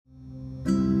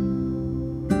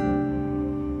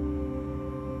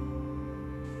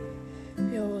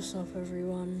What's up,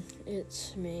 everyone?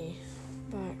 It's me,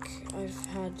 back. I've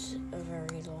had a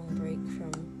very long break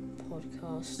from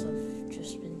podcasts. I've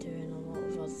just been doing a lot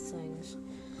of other things,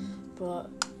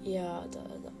 but yeah,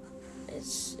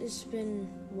 it's been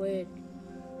weird.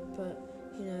 But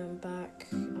I'm back.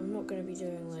 I'm not gonna be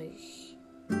doing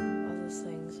other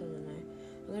things. I don't know.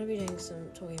 I'm gonna be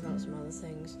talking about some other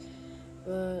things,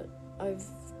 but I've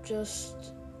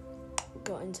just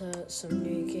got into some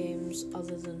new games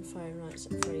other than Five Nights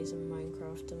at Freddy's and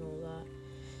Minecraft and all that.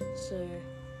 So,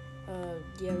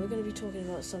 we're going to be talking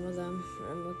about some of them,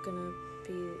 and we're going to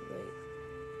be,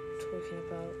 talking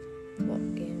about what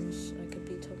games I could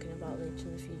be talking about later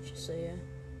in the future, so yeah.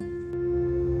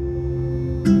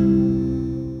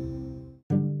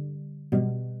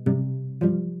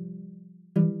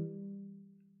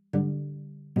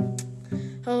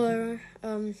 Hello,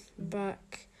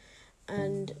 back.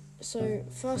 And so,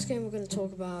 first game we're going to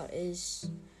talk about is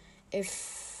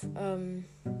if you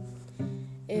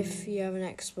have an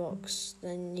Xbox,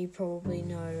 then you probably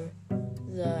know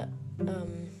that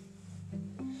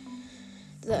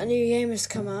a new game has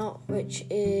come out, which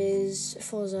is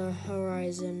Forza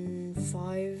Horizon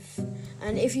 5.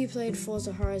 And if you played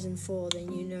Forza Horizon 4,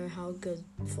 then you know how good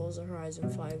Forza Horizon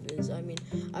 5 is. I mean,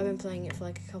 I've been playing it for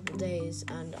a couple of days,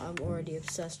 and I'm already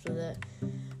obsessed with it.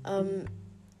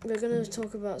 We're going to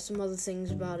talk about some other things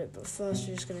about it, but first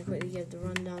we're just going to quickly give the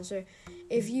rundown. So,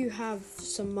 if you have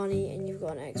some money and you've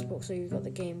got an Xbox or you've got the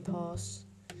Game Pass,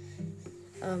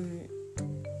 and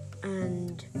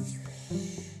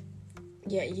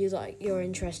you're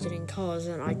interested in cars,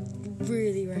 then I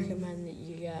really recommend that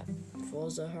you get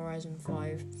Forza Horizon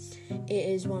 5. It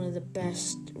is one of the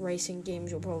best racing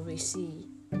games you'll probably see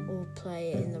or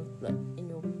play in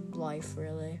your life,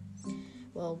 really.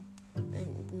 Well,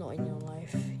 not in your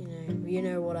life, you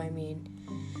know what I mean.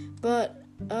 But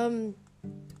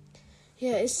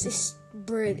it's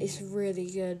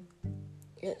really good.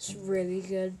 It's really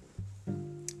good.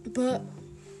 But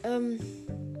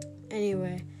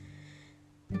anyway,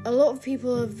 a lot of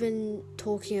people have been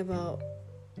talking about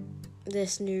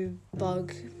this new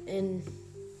bug in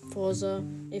Forza.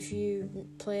 If you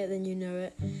play it, then you know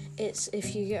it. It's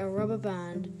if you get a rubber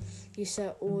band, you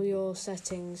set all your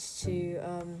settings to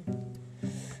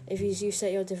if you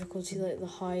set your difficulty the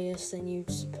highest, then you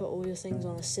just put all your things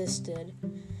on assisted.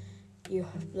 You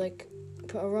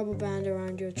put a rubber band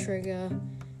around your trigger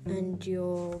and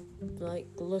your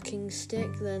looking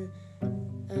stick, then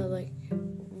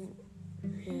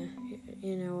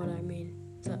you know what I mean.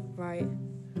 Is that right?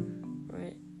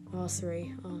 Right.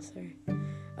 R3.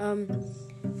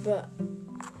 But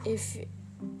if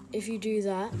you do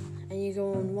that and you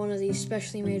go on one of these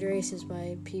specially made races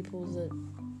by people that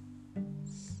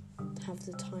have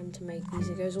the time to make these,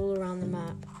 it goes all around the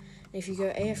map. And if you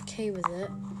go AFK with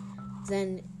it,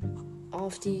 then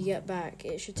after you get back,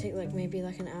 it should take maybe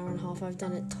an hour and a half. I've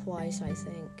done it twice, I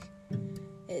think.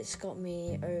 It's got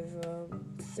me over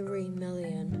 3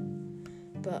 million.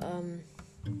 But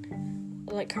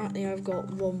currently I've got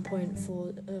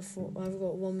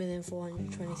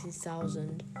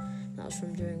 1,422,000. That's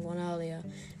from doing one earlier.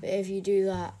 But if you do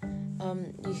that,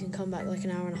 you can come back an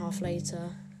hour and a half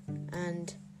later,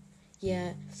 and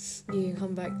you can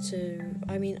come back to.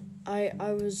 I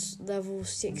was level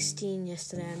 16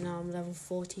 yesterday, and now I'm level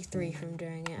 43 from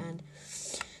doing it. And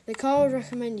the car I would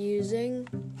recommend using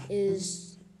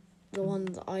is the one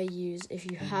that I use if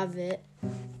you have it,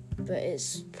 but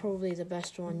it's probably the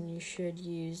best one you should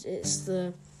use. It's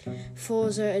the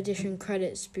Forza Edition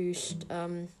Credits Boost.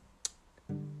 Wait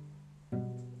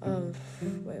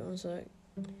one sec.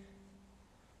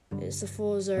 It's the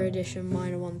Forza Edition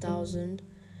Minor 1000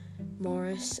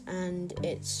 Morris, and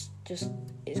it's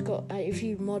got if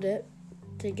you mod it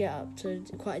to get up to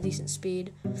quite a decent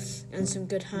speed and some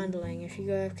good handling, if you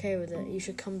go okay with it, you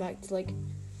should come back to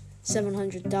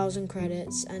 700,000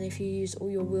 credits, and if you use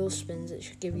all your wheel spins, it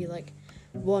should give you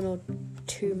 1 or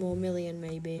 2 more million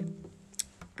maybe.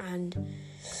 And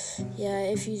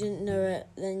if you didn't know it,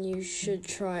 then you should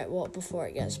try it before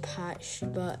it gets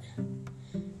patched. But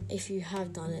if you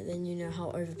have done it, then you know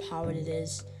how overpowered it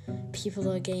is. People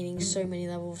are gaining so many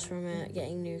levels from it,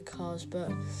 getting new cars,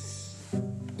 but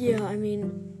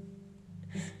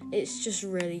it's just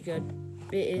really good.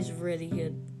 It is really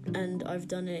good, and I've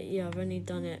done it. I've only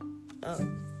done it I've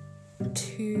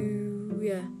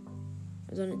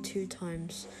done it 2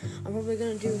 times. I'm probably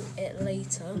gonna do it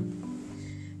later,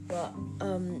 but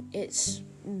it's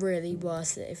really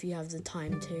worth it if you have the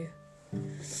time to.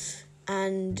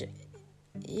 And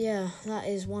that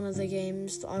is one of the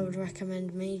games that I would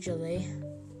recommend majorly.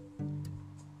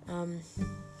 I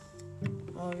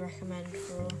would recommend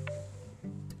for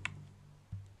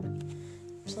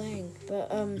playing.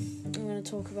 But I'm going to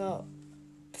talk about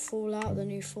Fallout, the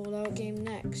new Fallout game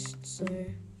next. So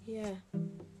yeah.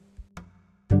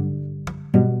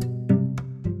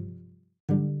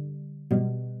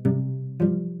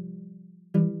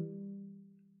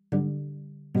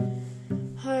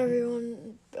 Hi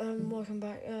everyone, welcome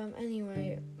back.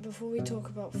 Anyway, before we talk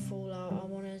about Fallout, I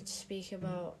wanted to speak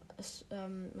about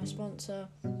my sponsor,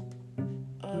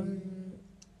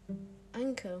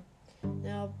 Anchor.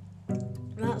 Now,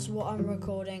 that's what I'm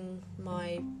recording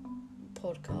my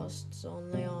podcasts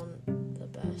on. They aren't the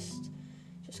best,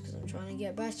 just because I'm trying to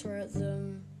get better at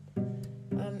them.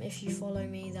 If you follow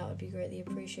me, that would be greatly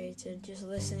appreciated. Just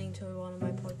listening to one of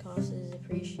my podcasts is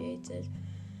appreciated.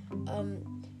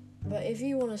 But if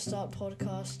you want to start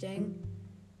podcasting,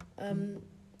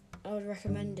 I would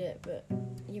recommend it, but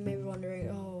you may be wondering,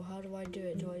 how do I do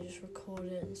it? Do I just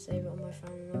record it and save it on my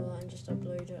phone and all that and just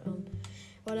upload it on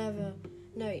whatever?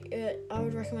 No, I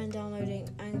would recommend downloading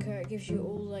Anchor. It gives you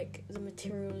all, the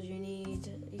materials you need.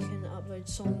 You can upload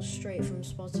songs straight from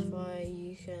Spotify.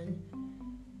 You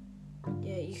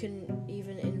can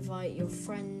even invite your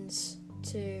friends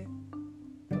to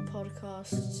a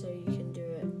podcast, so you can do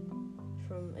it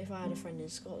from, if I had a friend in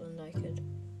Scotland, I could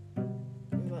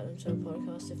invite them to a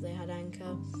podcast if they had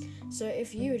Anchor. So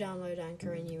if you download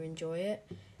Anchor and you enjoy it,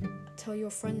 tell your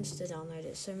friends to download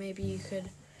it. So maybe you could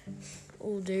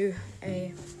all do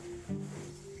a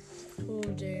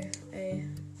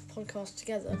podcast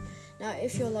together. Now,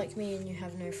 if you're like me and you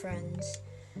have no friends,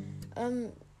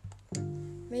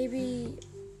 maybe,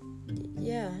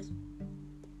 yeah,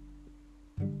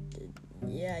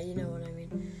 you know what I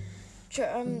mean. Sure,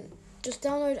 just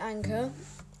download Anchor,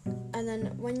 and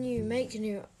then when you make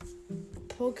new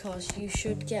podcasts, you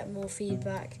should get more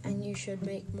feedback and you should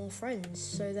make more friends,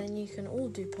 so then you can all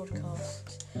do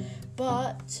podcasts.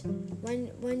 But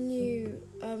when you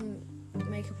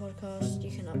make a podcast,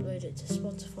 you can upload it to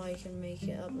Spotify, you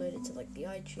can upload it to the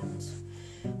iTunes.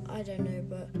 I don't know,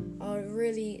 but I would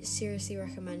really seriously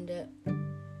recommend it.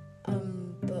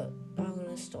 But I'm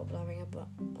gonna stop blabbering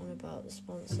on about the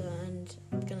sponsor, and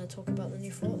I'm gonna talk about the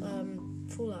new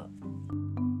Fallout.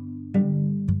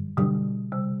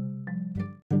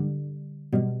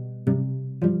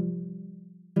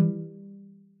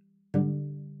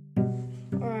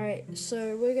 Alright,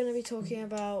 so we're gonna be talking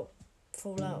about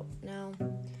Fallout now.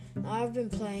 I've been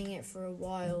playing it for a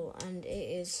while, and it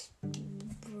is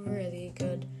really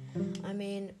good. I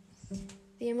mean,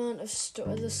 the amount of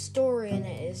the story in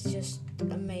it is just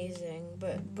amazing,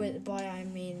 but by I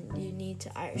mean you need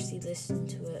to actually listen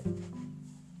to it,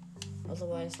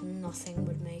 otherwise nothing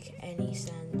would make any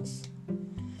sense.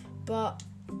 But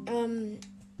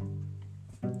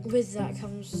with that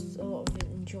comes a lot of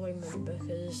enjoyment,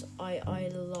 because I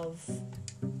love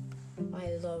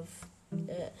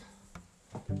it.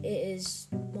 It is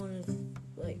one of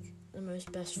the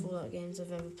most best Fallout games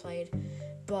I've ever played,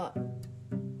 but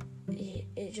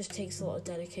it just takes a lot of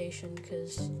dedication,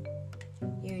 because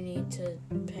you need to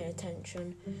pay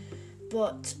attention.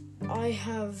 But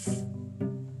I've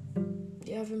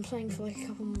been playing for a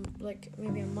couple,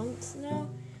 maybe a month now,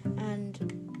 and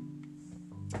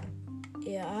I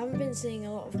haven't been seeing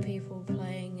a lot of people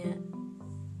playing it,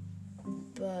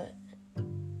 but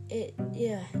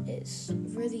it's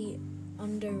really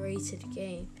underrated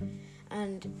game,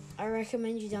 and I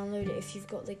recommend you download it if you've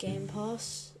got the Game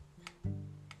Pass.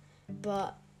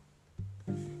 But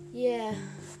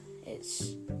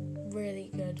it's really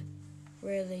good,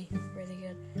 really, really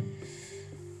good.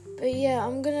 But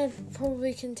I'm gonna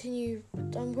probably continue.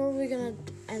 I'm probably gonna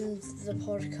end the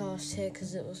podcast here,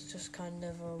 because it was just kind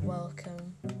of a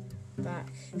welcome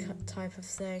back type of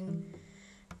thing.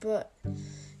 But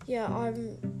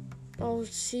I'll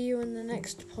see you in the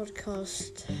next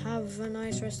podcast. Have a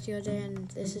nice rest of your day, and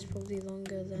this is probably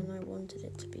longer than I wanted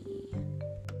it to be.